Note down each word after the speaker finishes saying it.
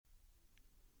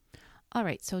All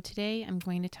right, so today I'm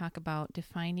going to talk about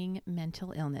defining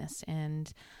mental illness, and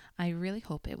I really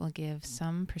hope it will give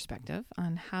some perspective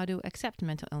on how to accept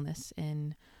mental illness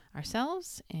in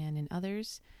ourselves and in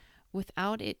others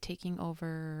without it taking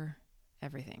over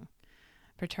everything,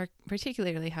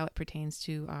 particularly how it pertains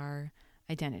to our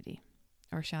identity.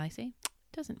 Or shall I say,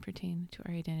 doesn't pertain to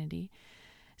our identity.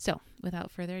 So,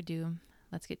 without further ado,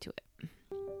 let's get to it.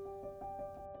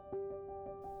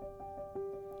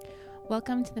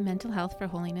 Welcome to the Mental Health for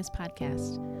Holiness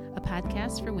podcast, a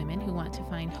podcast for women who want to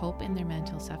find hope in their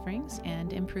mental sufferings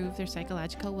and improve their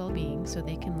psychological well-being so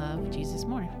they can love Jesus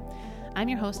more. I'm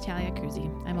your host, Talia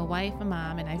Cruzy. I'm a wife, a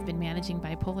mom, and I've been managing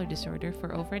bipolar disorder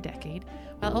for over a decade,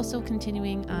 while also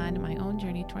continuing on my own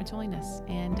journey towards holiness,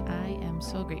 and I am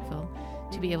so grateful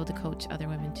to be able to coach other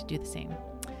women to do the same.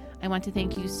 I want to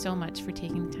thank you so much for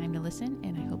taking the time to listen,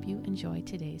 and I hope you enjoy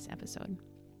today's episode.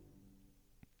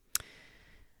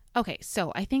 Okay,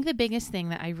 so I think the biggest thing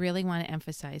that I really want to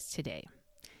emphasize today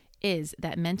is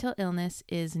that mental illness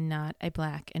is not a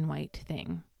black and white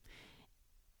thing.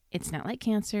 It's not like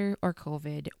cancer or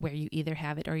COVID where you either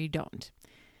have it or you don't.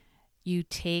 You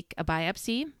take a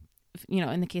biopsy,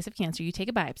 in the case of cancer, you take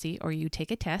a biopsy or you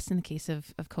take a test in the case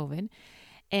of COVID,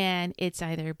 and it's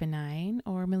either benign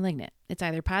or malignant. It's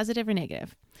either positive or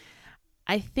negative.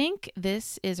 I think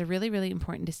this is a really, really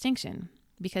important distinction,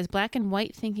 because black and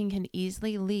white thinking can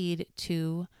easily lead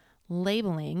to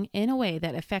labeling in a way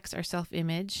that affects our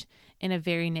self-image in a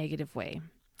very negative way.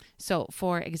 So,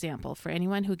 for example, for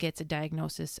anyone who gets a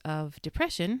diagnosis of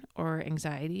depression or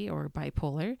anxiety or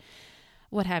bipolar,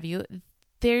 what have you,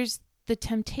 there's the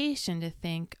temptation to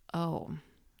think, oh,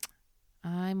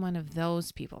 I'm one of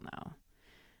those people now.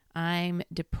 I'm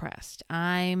depressed.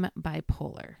 I'm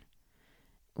bipolar.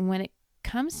 When it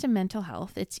comes to mental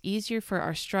health, it's easier for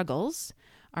our struggles,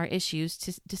 our issues,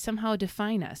 to somehow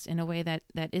define us in a way that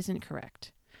isn't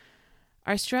correct.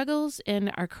 Our struggles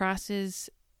and our crosses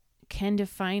can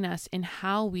define us in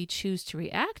how we choose to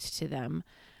react to them,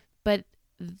 but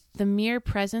the mere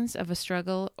presence of a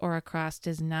struggle or a cross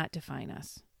does not define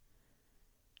us.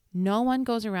 No one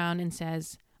goes around and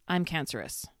says, I'm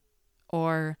cancerous,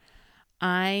 or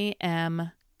I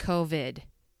am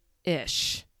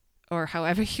COVID-ish, or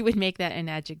however you would make that an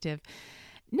adjective.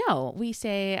 No, we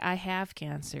say I have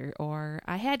cancer, or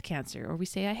I had cancer, or we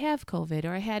say I have COVID,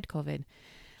 or I had COVID.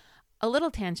 A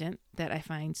little tangent that I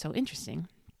find so interesting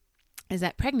is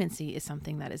that pregnancy is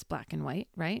something that is black and white,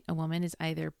 right? A woman is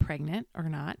either pregnant or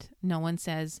not. No one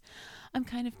says, I'm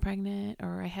kind of pregnant,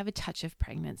 or I have a touch of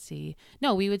pregnancy.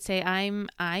 No, we would say I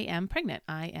am pregnant.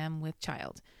 I am with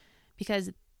child,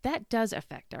 because that does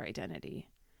affect our identity.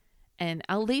 And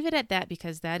I'll leave it at that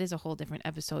because that is a whole different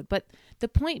episode. But the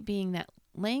point being that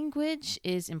language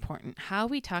is important. How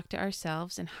we talk to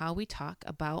ourselves and how we talk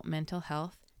about mental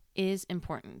health is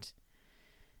important.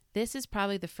 This is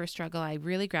probably the first struggle I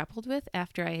really grappled with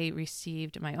after I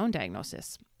received my own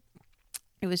diagnosis.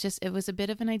 It was a bit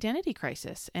of an identity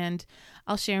crisis, and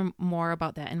I'll share more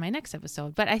about that in my next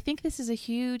episode. But I think this is a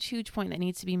huge, huge point that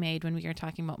needs to be made when we are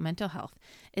talking about mental health,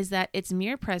 is that its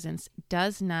mere presence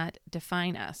does not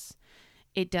define us.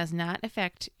 It does not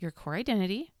affect your core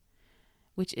identity,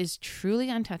 which is truly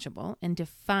untouchable and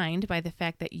defined by the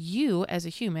fact that you, as a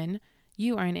human,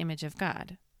 you are an image of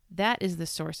God. That is the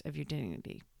source of your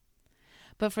dignity.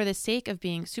 But for the sake of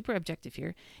being super objective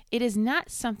here, it is not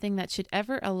something that should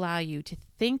ever allow you to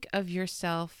think of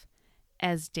yourself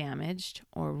as damaged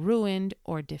or ruined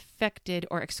or defected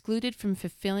or excluded from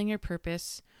fulfilling your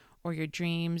purpose or your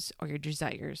dreams or your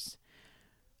desires.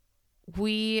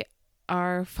 We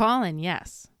are fallen,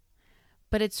 yes,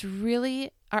 but it's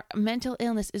really, our mental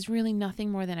illness is really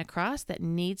nothing more than a cross that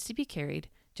needs to be carried,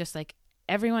 just like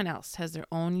everyone else has their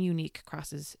own unique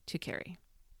crosses to carry.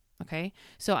 Okay,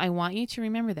 so I want you to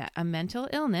remember that a mental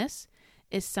illness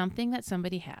is something that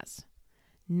somebody has,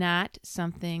 not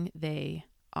something they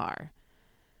are.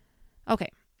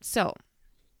 Okay, so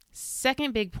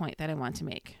second big point that I want to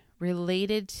make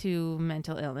related to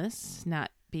mental illness,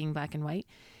 not being black and white,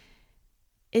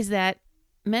 is that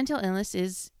mental illness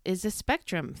is a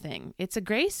spectrum thing. It's a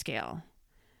grayscale.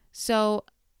 So,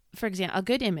 for example, a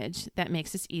good image that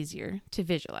makes this easier to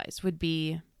visualize would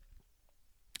be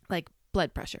like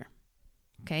blood pressure.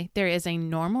 Okay, there is a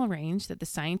normal range that the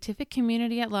scientific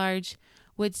community at large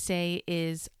would say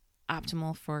is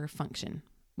optimal for function.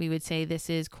 We would say this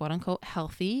is quote unquote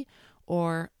healthy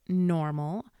or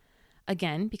normal.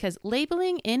 Again, because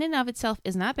labeling in and of itself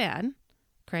is not bad,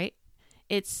 right?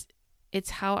 It's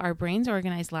how our brains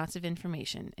organize lots of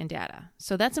information and data.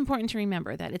 So that's important to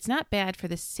remember, that it's not bad for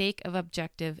the sake of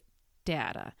objective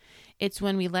data. It's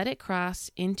when we let it cross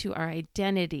into our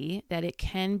identity that it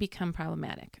can become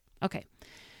problematic. Okay.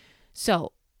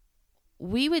 So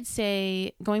we would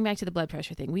say, going back to the blood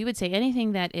pressure thing, we would say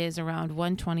anything that is around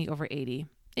 120/80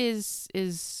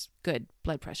 is good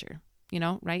blood pressure,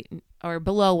 right? Or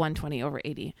below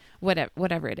 120/80,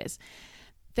 whatever it is.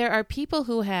 There are people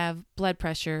who have blood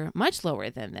pressure much lower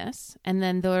than this, and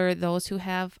then there are those who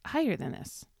have higher than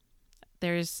this.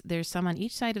 There's some on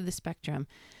each side of the spectrum.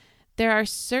 There are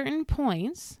certain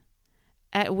points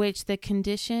at which the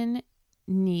condition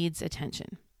needs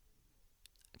attention.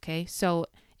 Okay, so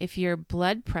if your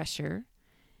blood pressure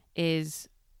is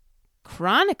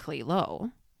chronically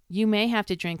low, you may have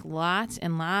to drink lots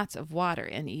and lots of water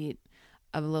and eat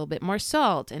a little bit more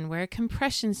salt and wear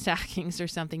compression stockings or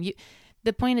something.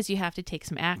 The point is you have to take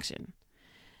some action.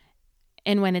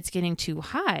 And when it's getting too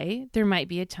high, there might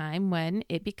be a time when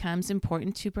it becomes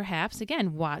important to perhaps,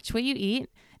 again, watch what you eat,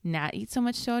 not eat so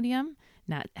much sodium,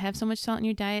 not have so much salt in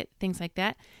your diet, things like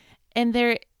that. And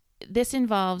this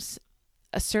involves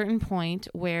a certain point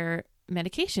where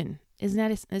medication is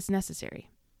necessary.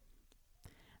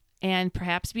 And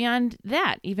perhaps beyond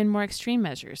that, even more extreme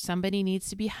measures. Somebody needs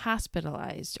to be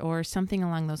hospitalized or something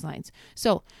along those lines.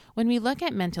 So when we look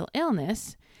at mental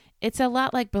illness, it's a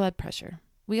lot like blood pressure.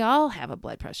 We all have a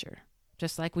blood pressure,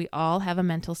 just like we all have a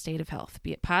mental state of health,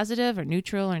 be it positive or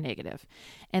neutral or negative.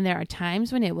 And there are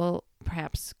times when it will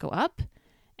perhaps go up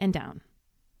and down.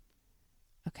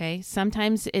 Okay,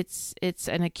 sometimes it's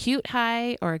an acute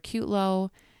high or acute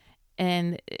low,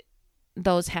 and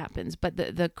those happens. But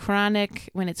the chronic,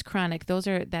 when it's chronic,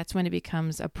 that's when it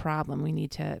becomes a problem. We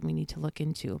need to look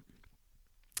into.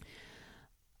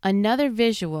 Another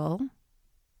visual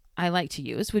I like to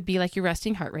use would be like your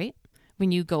resting heart rate.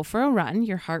 When you go for a run,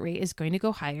 your heart rate is going to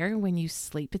go higher. When you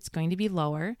sleep, it's going to be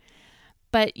lower.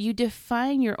 But you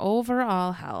define your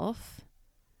overall health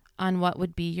on what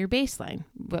would be your baseline,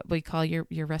 what we call your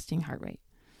resting heart rate.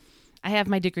 I have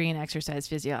my degree in exercise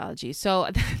physiology, so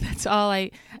that's all I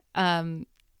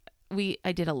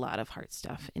did a lot of heart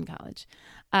stuff in college.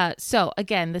 So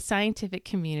again, the scientific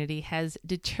community has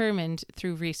determined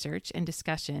through research and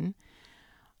discussion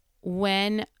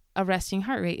when a resting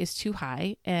heart rate is too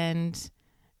high and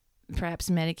perhaps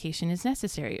medication is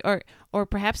necessary, or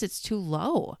perhaps it's too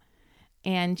low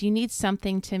and you need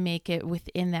something to make it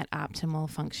within that optimal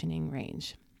functioning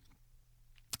range.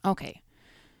 Okay,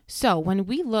 so when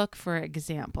we look, for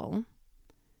example,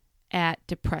 at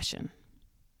depression,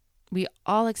 we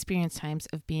all experience times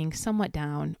of being somewhat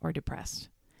down or depressed.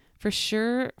 For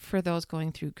sure, for those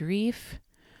going through grief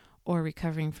or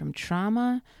recovering from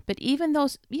trauma, but even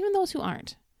those who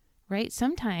aren't, right?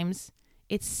 Sometimes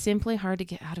it's simply hard to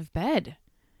get out of bed.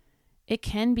 It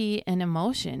can be an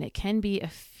emotion. It can be a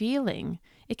feeling.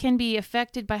 It can be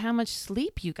affected by how much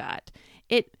sleep you got.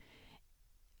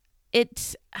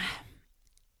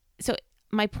 So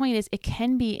my point is, it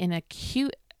can be an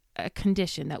acute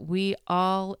condition that we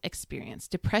all experience.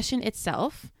 Depression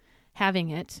itself, having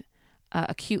it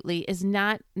acutely, is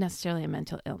not necessarily a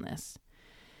mental illness.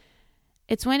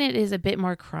 It's when it is a bit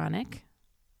more chronic.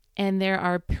 And there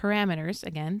are parameters,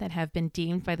 again, that have been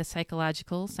deemed by the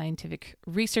psychological scientific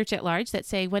research at large that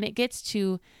say when it gets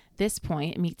to this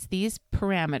point, it meets these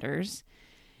parameters,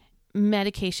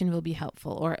 medication will be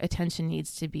helpful or attention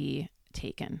needs to be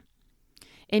taken.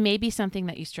 It may be something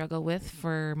that you struggle with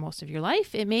for most of your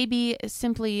life. It may be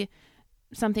simply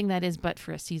something that is but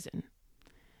for a season.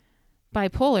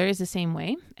 Bipolar is the same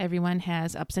way. Everyone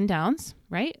has ups and downs,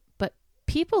 right? But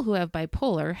people who have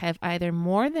bipolar have either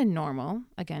more than normal,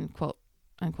 again, quote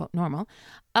unquote normal,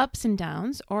 ups and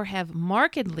downs, or have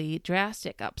markedly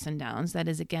drastic ups and downs. That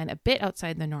is, again, a bit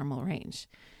outside the normal range.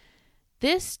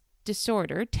 This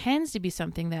disorder tends to be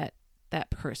something that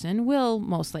person will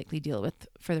most likely deal with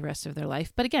for the rest of their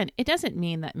life. But again, it doesn't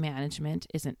mean that management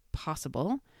isn't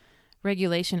possible.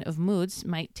 Regulation of moods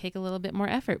might take a little bit more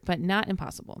effort, but not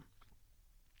impossible.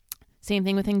 Same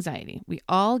thing with anxiety. We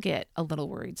all get a little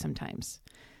worried sometimes.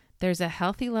 There's a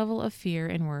healthy level of fear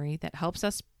and worry that helps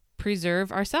us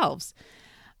preserve ourselves.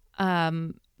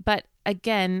 But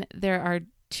again, there are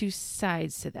two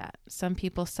sides to that. Some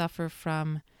people suffer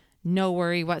from no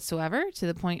worry whatsoever to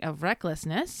the point of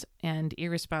recklessness and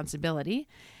irresponsibility.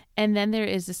 And then there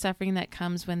is the suffering that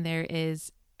comes when there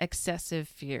is excessive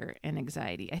fear and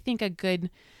anxiety. I think a good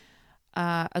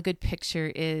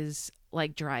picture is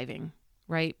like driving,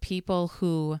 right? People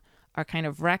who are kind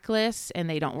of reckless and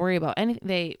they don't worry about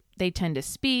anything. They tend to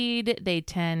speed. They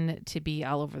tend to be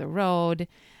all over the road.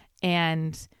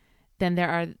 And then there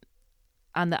are,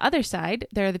 on the other side,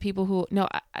 there are the people who, no,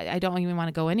 I don't even want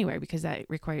to go anywhere because that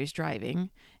requires driving.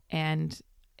 And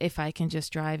if I can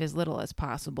just drive as little as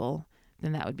possible,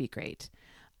 then that would be great.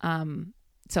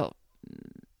 So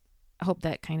I hope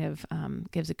that kind of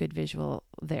gives a good visual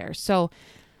there. So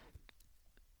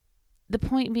the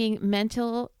point being,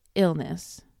 mental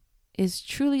illness is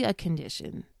truly a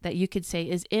condition that you could say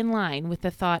is in line with the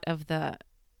thought of the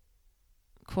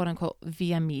quote unquote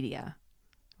via media,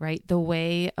 right? The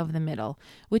way of the middle,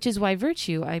 which is why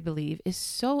virtue, I believe, is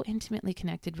so intimately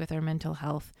connected with our mental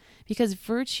health, because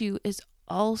virtue is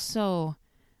also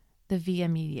the via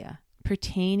media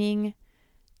pertaining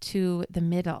to the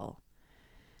middle.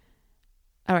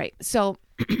 All right. So,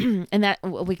 and that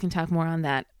we can talk more on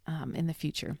that in the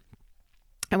future.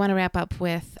 I want to wrap up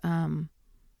with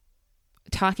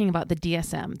talking about the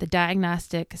DSM, the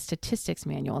Diagnostic Statistics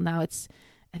Manual. Now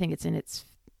I think it's in its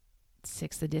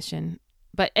 6th edition.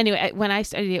 But anyway, when I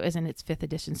studied it was in its 5th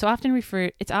edition. So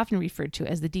it's often referred to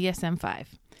as the DSM-5.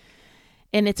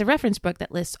 And it's a reference book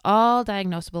that lists all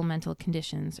diagnosable mental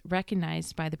conditions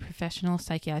recognized by the professional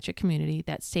psychiatric community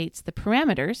that states the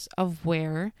parameters of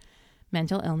where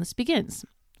mental illness begins.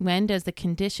 When does the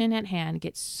condition at hand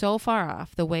get so far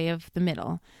off the way of the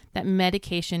middle that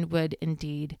medication would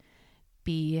indeed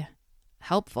be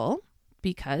helpful,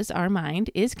 because our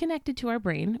mind is connected to our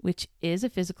brain, which is a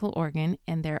physical organ,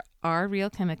 and there are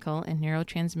real chemical and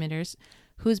neurotransmitters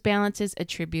whose balances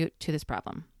attribute to this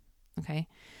problem. Okay.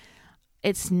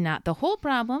 It's not the whole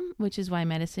problem, which is why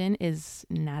medicine is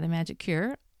not a magic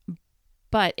cure,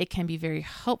 but it can be very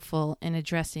helpful in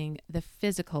addressing the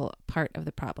physical part of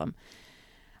the problem.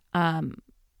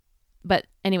 But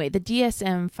anyway, the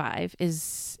DSM-5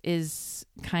 is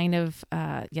kind of,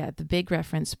 the big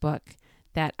reference book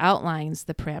that outlines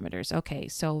the parameters. Okay,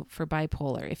 so for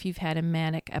bipolar, if you've had a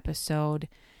manic episode,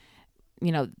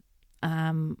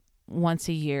 once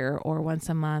a year or once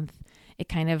a month, it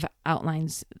kind of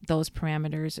outlines those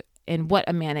parameters and what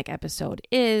a manic episode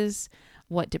is,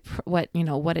 what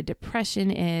a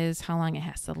depression is, how long it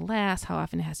has to last, how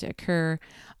often it has to occur,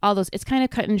 all those. It's kind of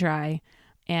cut and dry,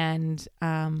 and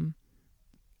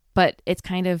but it's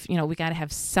kind of, we got to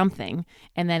have something,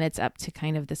 and then it's up to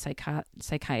kind of the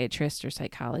psychiatrist or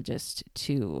psychologist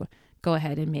to go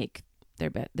ahead and make their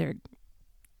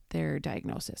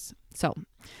diagnosis. So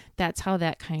that's how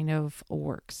that kind of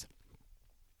works.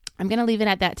 I'm going to leave it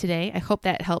at that today. I hope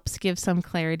that helps give some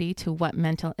clarity to what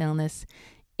mental illness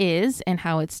is and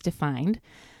how it's defined.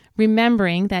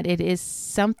 Remembering that it is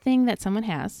something that someone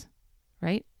has,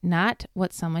 right? Not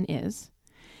what someone is.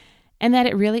 And that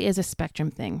it really is a spectrum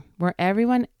thing where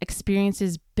everyone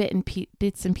experiences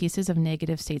bits and pieces of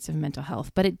negative states of mental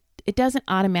health, but it doesn't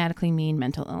automatically mean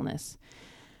mental illness.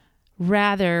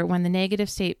 Rather, when the negative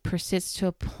state persists to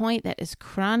a point that is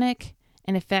chronic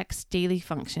and affects daily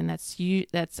function, that's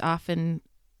often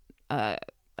a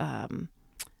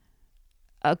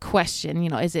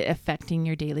question, is it affecting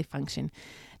your daily function?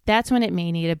 That's when it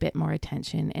may need a bit more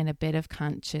attention and a bit of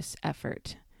conscious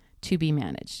effort to be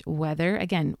managed, whether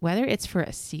it's for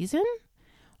a season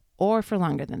or for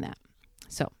longer than that.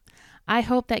 So I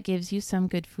hope that gives you some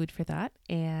good food for thought,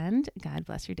 and God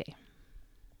bless your day.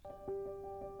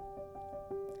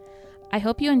 I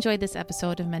hope you enjoyed this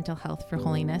episode of Mental Health for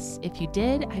Holiness. If you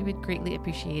did, I would greatly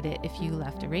appreciate it if you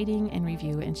left a rating and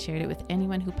review and shared it with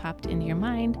anyone who popped into your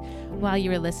mind while you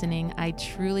were listening. I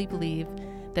truly believe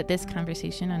that this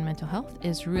conversation on mental health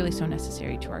is really so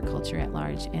necessary to our culture at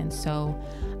large. And so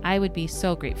I would be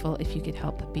so grateful if you could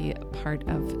help be a part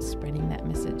of spreading that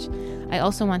message. I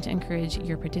also want to encourage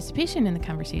your participation in the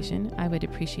conversation. I would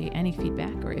appreciate any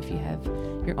feedback, or if you have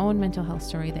your own mental health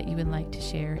story that you would like to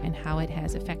share and how it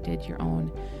has affected your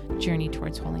own journey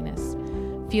towards holiness.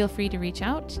 Feel free to reach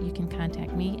out. You can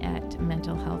contact me at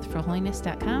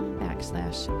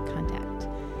mentalhealthforholiness.com/contact.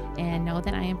 And know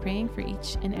that I am praying for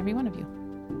each and every one of you.